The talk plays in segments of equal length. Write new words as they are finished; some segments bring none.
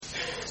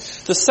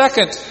The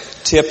second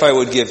tip I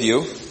would give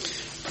you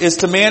is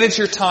to manage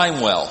your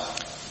time well.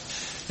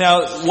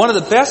 Now, one of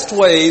the best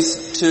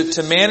ways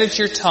to manage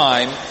your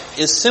time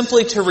is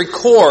simply to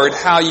record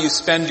how you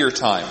spend your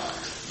time.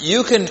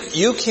 You can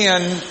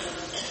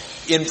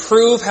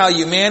improve how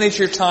you manage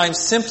your time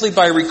simply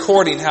by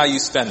recording how you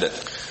spend it.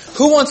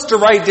 Who wants to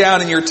write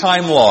down in your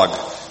time log,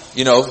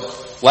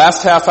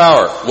 last half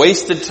hour,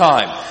 wasted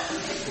time?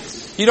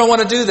 You don't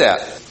want to do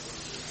that.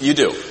 You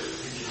do.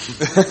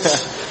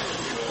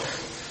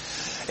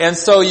 And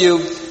so you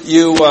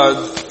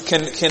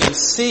can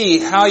see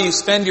how you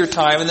spend your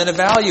time and then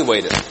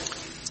evaluate it.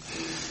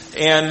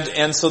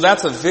 And so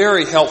that's a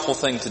very helpful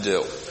thing to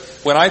do.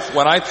 When I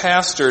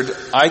pastored,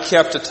 I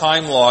kept a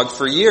time log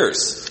for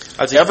years.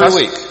 Every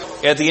week.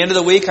 At the end of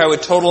the week, I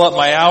would total up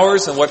my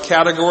hours and what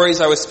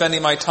categories I was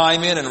spending my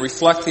time in and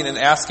reflecting and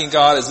asking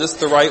God, is this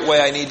the right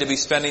way I need to be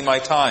spending my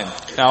time?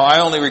 Now, I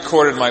only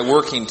recorded my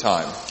working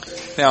time.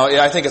 Now,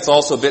 I think it's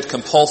also a bit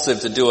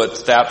compulsive to do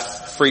it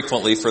that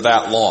frequently for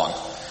that long.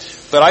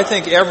 But I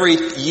think every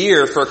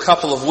year for a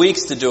couple of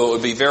weeks to do it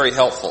would be very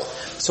helpful.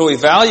 So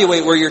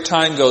evaluate where your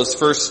time goes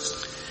first.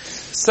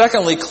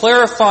 Secondly,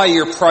 clarify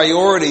your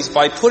priorities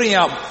by putting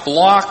out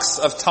blocks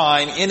of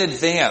time in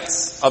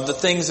advance of the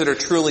things that are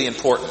truly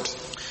important.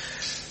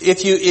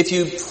 If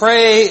you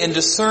pray and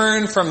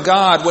discern from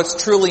God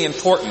what's truly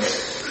important,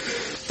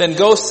 then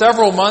go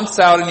several months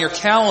out in your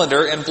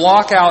calendar and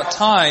block out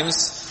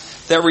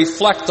times that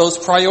reflect those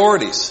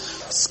priorities.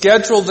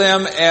 Schedule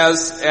them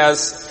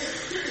as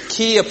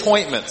key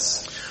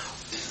appointments.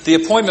 The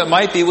appointment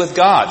might be with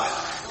God,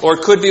 or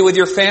it could be with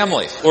your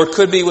family, or it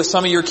could be with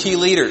some of your key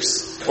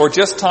leaders, or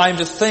just time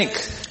to think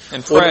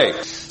and pray.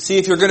 See,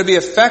 if you're going to be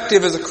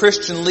effective as a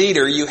Christian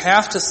leader, you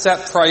have to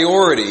set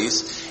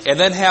priorities and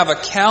then have a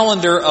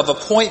calendar of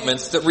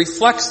appointments that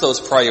reflects those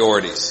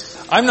priorities.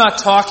 I'm not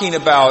talking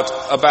about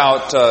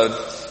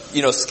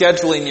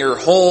scheduling your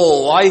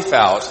whole life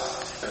out.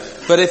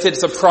 But if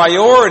it's a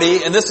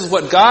priority, and this is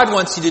what God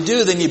wants you to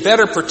do, then you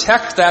better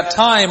protect that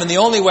time. And the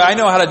only way I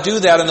know how to do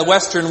that in the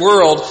Western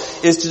world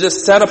is to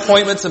just set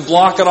appointments and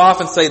block it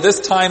off and say, this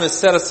time is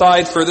set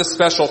aside for this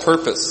special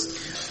purpose.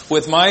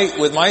 With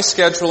my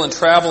schedule and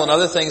travel and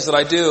other things that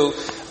I do,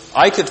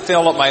 I could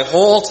fill up my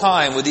whole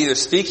time with either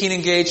speaking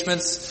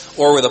engagements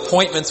or with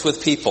appointments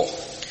with people.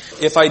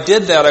 If I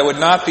did that, I would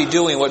not be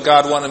doing what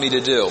God wanted me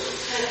to do.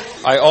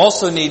 I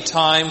also need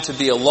time to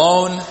be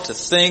alone, to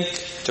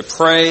think, to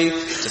pray,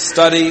 to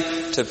study,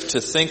 to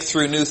think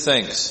through new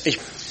things.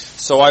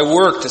 So I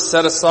work to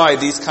set aside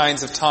these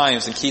kinds of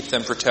times and keep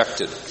them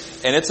protected.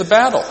 And it's a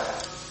battle.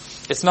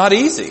 It's not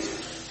easy.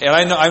 And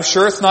I'm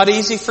sure it's not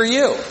easy for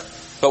you.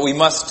 But we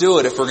must do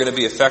it if we're going to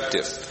be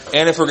effective.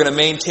 And if we're going to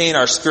maintain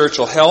our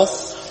spiritual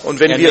health and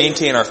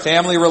maintain our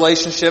family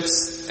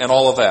relationships and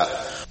all of that.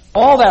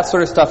 All that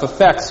sort of stuff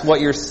affects what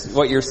your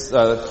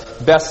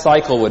best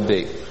cycle would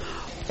be.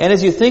 And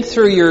as you think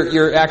through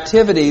your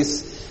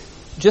activities,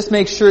 just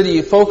make sure that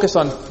you focus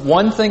on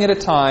one thing at a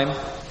time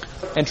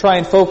and try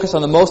and focus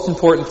on the most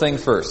important thing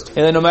first.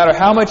 And then no matter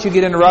how much you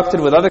get interrupted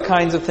with other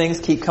kinds of things,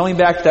 keep coming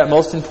back to that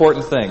most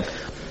important thing.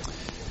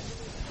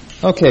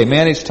 Okay,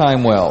 manage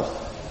time well.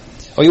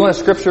 Oh, you want a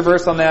scripture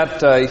verse on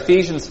that?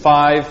 Ephesians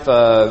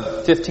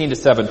 5:15 to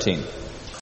 17.